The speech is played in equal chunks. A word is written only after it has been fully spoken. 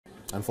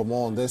And for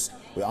more on this,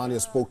 we earlier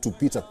spoke to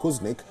Peter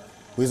Kuznick,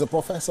 who is a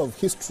professor of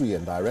history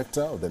and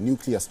director of the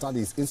Nuclear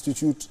Studies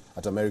Institute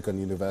at American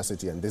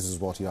University, and this is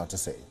what he had to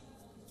say.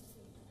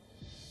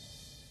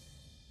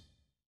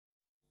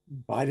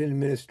 Biden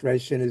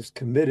administration is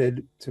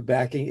committed to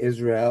backing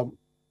Israel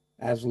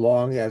as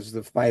long as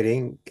the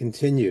fighting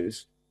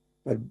continues.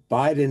 But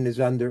Biden is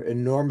under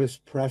enormous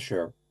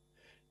pressure,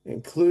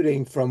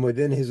 including from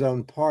within his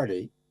own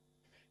party,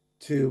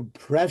 to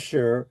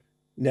pressure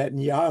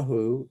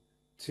Netanyahu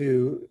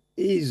to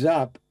ease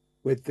up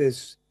with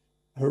this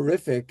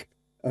horrific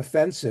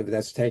offensive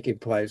that's taking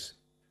place.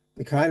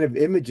 The kind of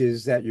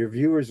images that your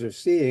viewers are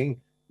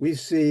seeing, we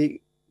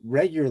see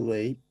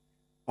regularly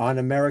on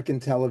American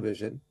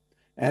television,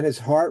 and it's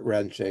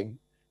heart-wrenching.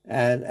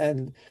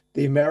 And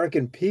the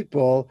American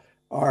people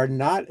are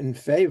not in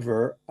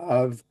favor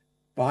of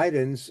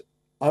Biden's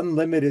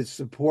unlimited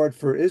support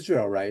for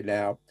Israel right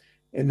now.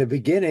 In the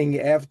beginning,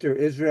 after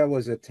Israel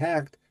was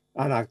attacked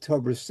on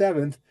October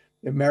 7th,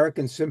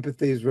 American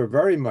sympathies were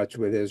very much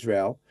with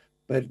Israel,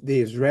 but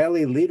the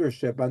Israeli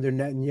leadership under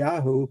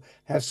Netanyahu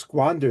has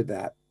squandered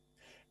that.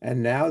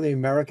 And now the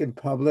American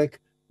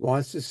public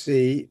wants to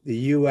see the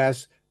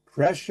U.S.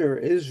 pressure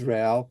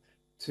Israel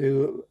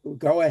to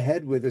go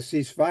ahead with a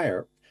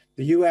ceasefire.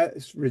 The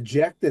U.S.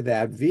 rejected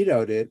that,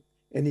 vetoed it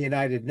in the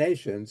United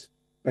Nations,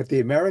 but the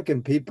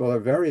American people are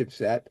very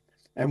upset.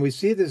 And we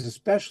see this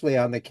especially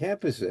on the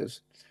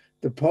campuses.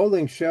 The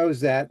polling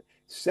shows that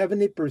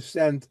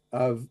 70%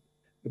 of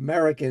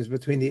Americans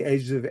between the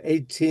ages of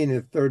 18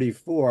 and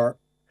 34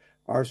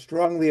 are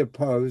strongly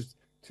opposed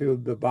to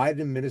the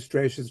Biden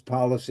administration's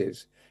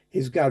policies.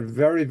 He's got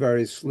very,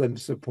 very slim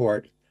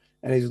support,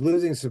 and he's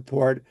losing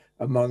support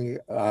among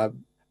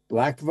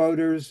Black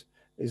voters.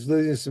 He's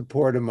losing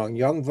support among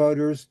young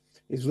voters.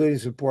 He's losing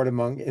support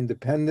among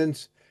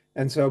independents.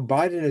 And so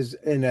Biden is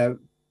in a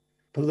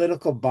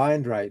political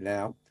bind right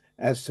now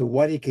as to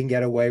what he can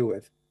get away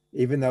with,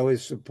 even though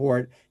his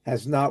support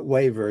has not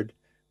wavered.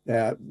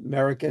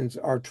 Americans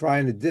are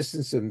trying to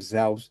distance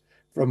themselves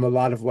from a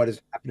lot of what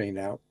is happening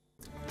now.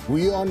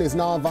 WION is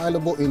now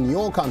available in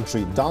your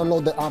country.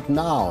 Download the app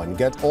now and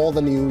get all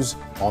the news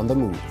on the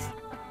move.